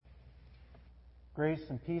Grace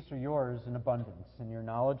and peace are yours in abundance in your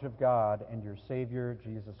knowledge of God and your Savior,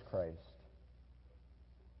 Jesus Christ.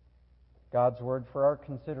 God's word for our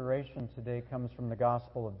consideration today comes from the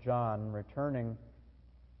Gospel of John, returning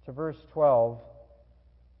to verse 12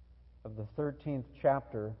 of the 13th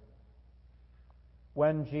chapter.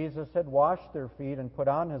 When Jesus had washed their feet and put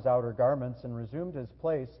on his outer garments and resumed his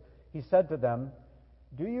place, he said to them,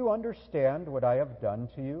 "Do you understand what I have done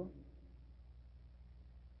to you?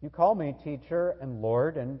 You call me teacher and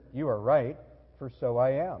Lord, and you are right, for so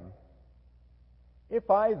I am. If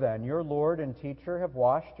I then, your Lord and teacher, have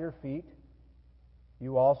washed your feet,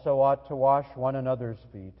 you also ought to wash one another's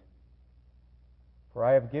feet. For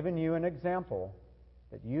I have given you an example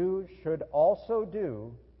that you should also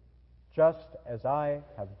do just as I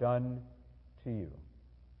have done to you."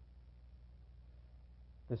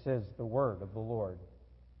 This is the word of the Lord.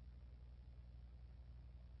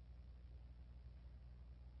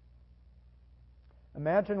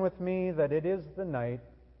 Imagine with me that it is the night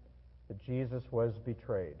that Jesus was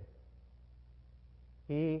betrayed.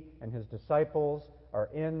 He and his disciples are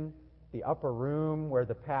in the upper room where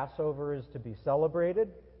the Passover is to be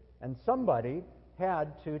celebrated, and somebody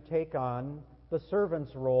had to take on the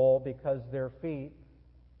servant's role because their feet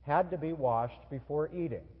had to be washed before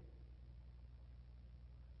eating.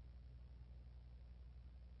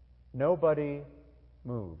 Nobody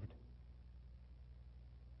moved.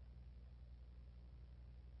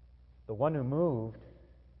 The one who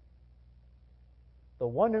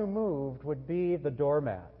moved would be the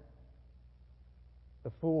doormat, the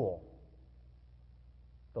fool,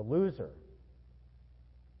 the loser.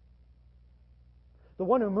 The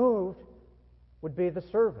one who moved would be the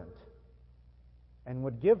servant and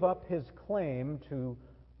would give up his claim to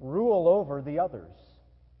rule over the others.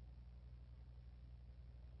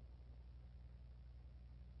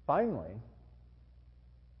 Finally,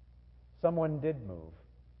 someone did move.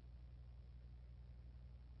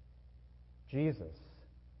 Jesus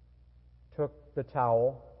took the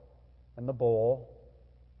towel and the bowl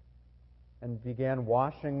and began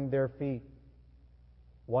washing their feet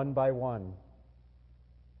one by one.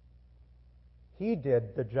 He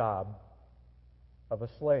did the job of a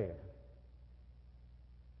slave.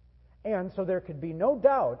 And so there could be no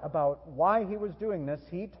doubt about why he was doing this.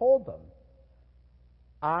 He told them,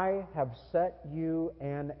 "I have set you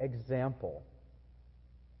an example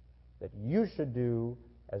that you should do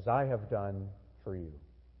as I have done for you."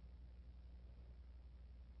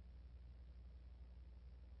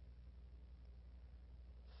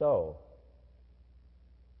 So,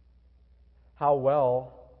 how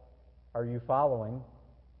well are you following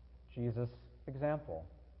Jesus' example?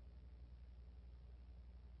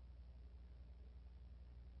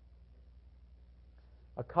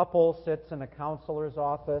 A couple sits in a counselor's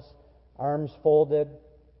office, arms folded,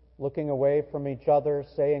 looking away from each other,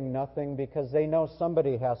 saying nothing because they know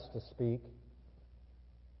somebody has to speak.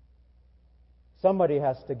 Somebody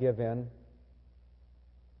has to give in.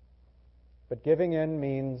 But giving in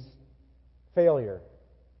means failure,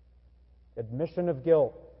 admission of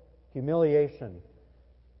guilt, humiliation,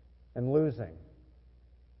 and losing.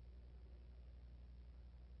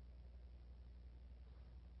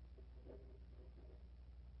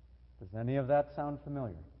 Does any of that sound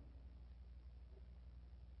familiar?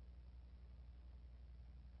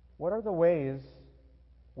 What are the ways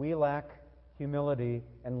we lack humility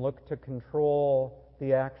and look to control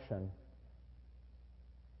the action?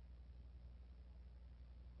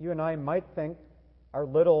 You and I might think our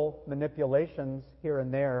little manipulations here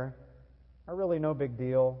and there are really no big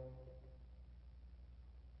deal,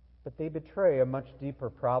 but they betray a much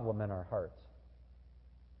deeper problem in our hearts.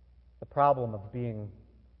 The problem of being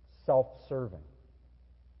self-serving.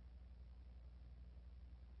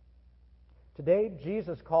 Today,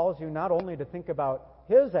 Jesus calls you not only to think about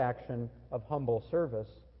his action of humble service,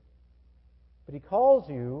 but he calls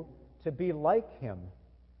you to be like him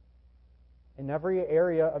in every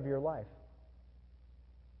area of your life.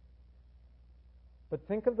 But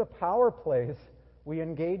think of the power plays we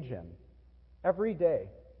engage in every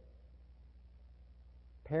day.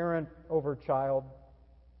 Parent over child,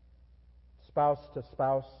 spouse to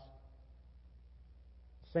spouse,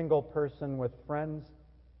 single person with friends.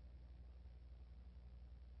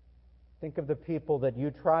 Think of the people that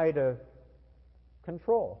you try to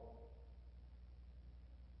control.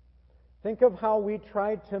 Think of how we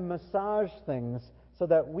try to massage things so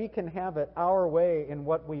that we can have it our way in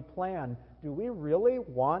what we plan. Do we really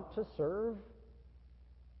want to serve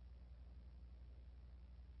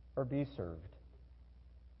or be served?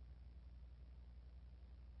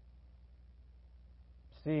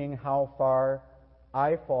 Seeing how far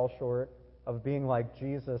I fall short of being like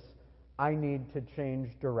Jesus I need to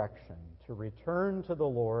change direction, to return to the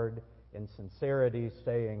Lord in sincerity,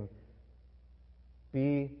 saying,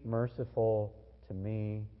 "Be merciful to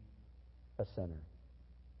me, a sinner."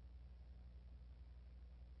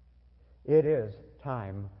 It is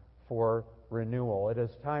time for renewal. It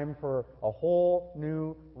is time for a whole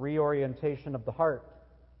new reorientation of the heart.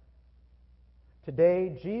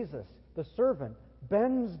 Today, Jesus, the servant,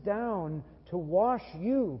 bends down to wash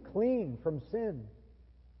you clean from sin.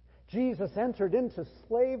 Jesus entered into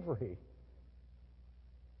slavery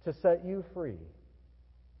to set you free.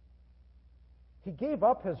 He gave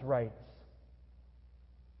up his rights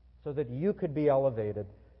so that you could be elevated.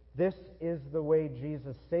 This is the way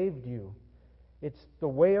Jesus saved you. It's the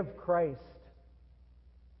way of Christ.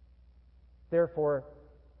 Therefore,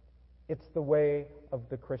 it's the way of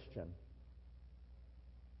the Christian.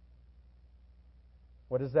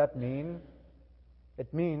 What does that mean?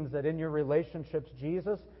 It means that in your relationships,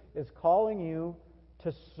 Jesus is calling you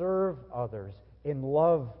to serve others in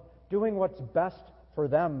love, doing what's best for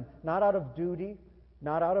them, not out of duty,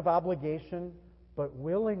 not out of obligation, but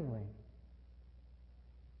willingly.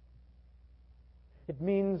 It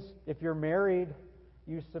means if you're married,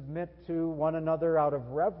 you submit to one another out of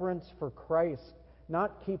reverence for Christ,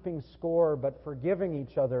 not keeping score, but forgiving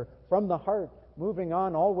each other from the heart, moving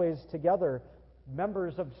on always together.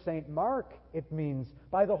 Members of St. Mark, it means,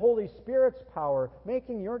 by the Holy Spirit's power,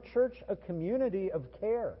 making your church a community of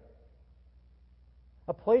care.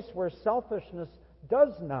 A place where selfishness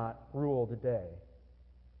does not rule the day.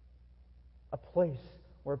 A place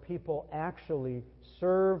where people actually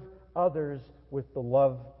serve others with the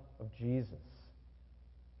love of Jesus.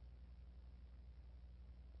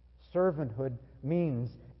 Servanthood means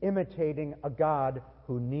imitating a God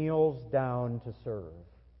who kneels down to serve.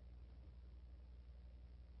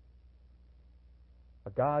 A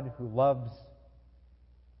God who loves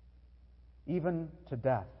even to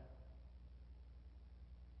death.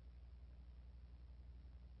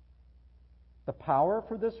 The power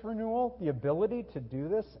for this renewal, the ability to do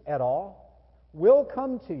this at all, will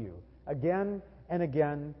come to you again and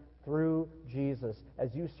again through Jesus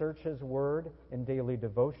as you search His Word in daily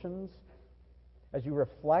devotions, as you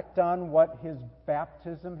reflect on what His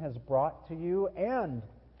baptism has brought to you, and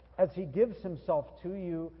as He gives Himself to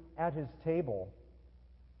you at His table.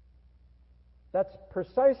 That's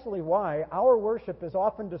precisely why our worship is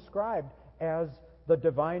often described as the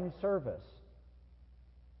divine service.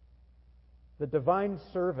 The divine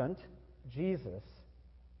servant, Jesus,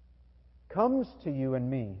 comes to you and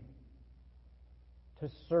me to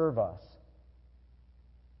serve us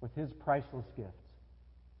with His priceless gifts.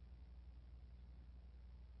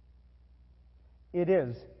 It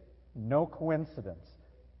is no coincidence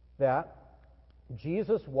that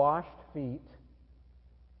Jesus washed feet,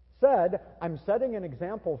 said, "I'm setting an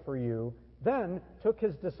example for you," then took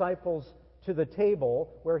His disciples to the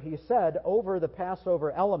table where He said over the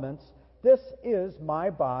Passover elements, "This is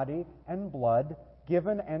my body and blood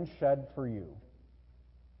given and shed for you."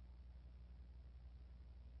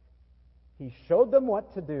 He showed them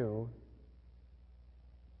what to do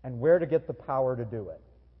and where to get the power to do it.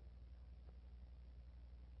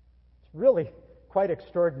 It's really quite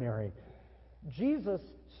extraordinary. Jesus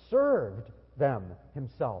served them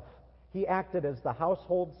Himself. He acted as the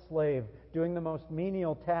household slave, doing the most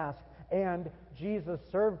menial task, and Jesus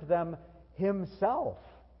served them Himself.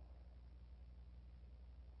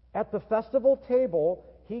 At the festival table,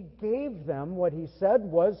 He gave them what He said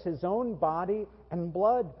was His own body and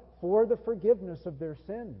blood for the forgiveness of their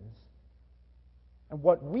sins. And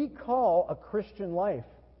what we call a Christian life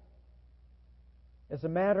is a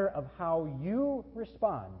matter of how you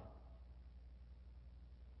respond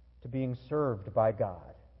to being served by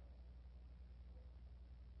God.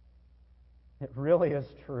 It really is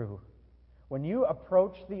true. When you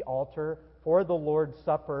approach the altar for the Lord's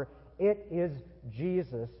Supper, it is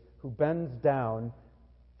Jesus who bends down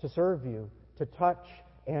to serve you, to touch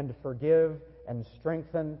and forgive and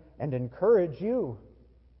strengthen and encourage you.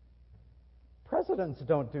 Presidents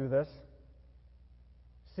don't do this.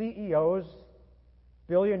 CEOs,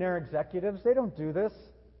 billionaire executives, they don't do this.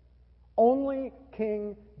 Only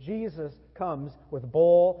King Jesus comes with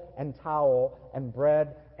bowl and towel and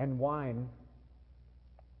bread and wine,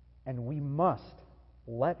 and we must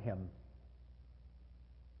let Him.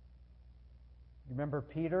 Remember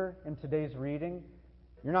Peter in today's reading?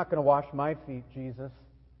 "You're not going to wash my feet, Jesus.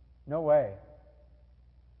 No way."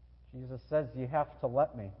 Jesus says, "You have to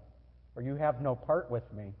let me, or you have no part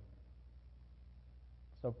with me."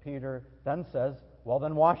 So Peter then says, "Well,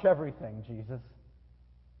 then wash everything, Jesus."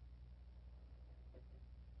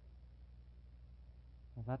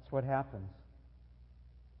 Well, that's what happens.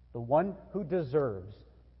 the one who deserves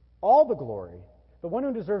all the glory, the one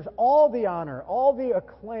who deserves all the honor, all the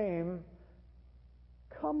acclaim,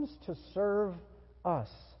 comes to serve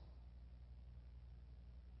us.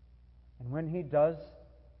 And when he does,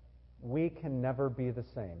 we can never be the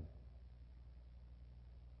same.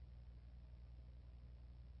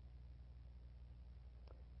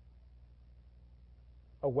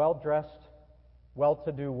 A well-dressed,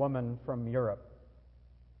 well-to-do woman from Europe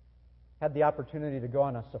had the opportunity to go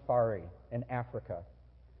on a safari in Africa.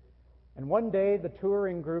 And one day the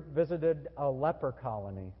touring group visited a leper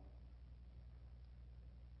colony.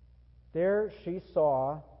 There she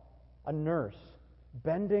saw a nurse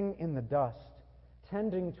bending in the dust,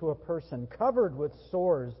 tending to a person covered with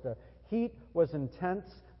sores. The heat was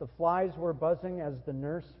intense. The flies were buzzing as the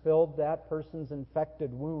nurse filled that person's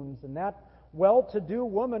infected wounds. And that well-to-do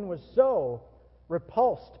woman was so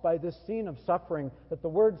repulsed by this scene of suffering that the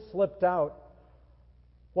words slipped out,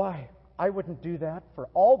 "Why, I wouldn't do that for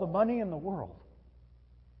all the money in the world."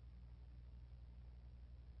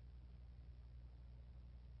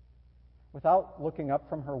 Without looking up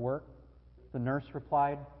from her work, the nurse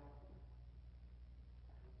replied,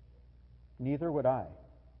 "Neither would I."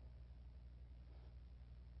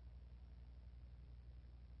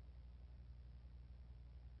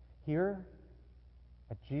 Here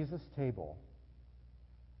at Jesus' table,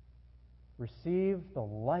 receive the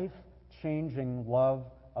life-changing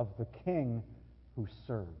love of the King who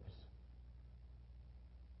serves.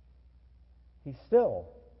 He still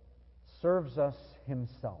serves us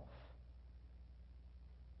himself.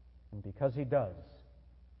 And because he does,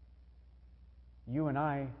 you and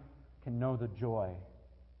I can know the joy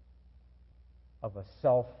of a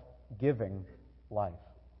self-giving life.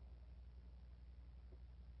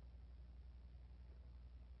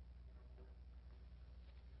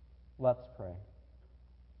 Let's pray.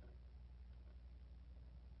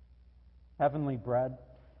 Heavenly bread,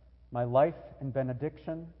 my life and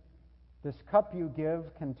benediction, this cup you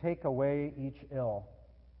give can take away each ill.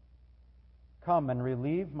 Come and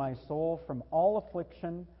relieve my soul from all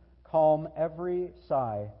affliction, calm every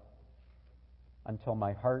sigh, until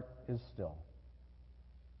my heart is still.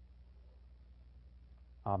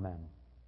 Amen.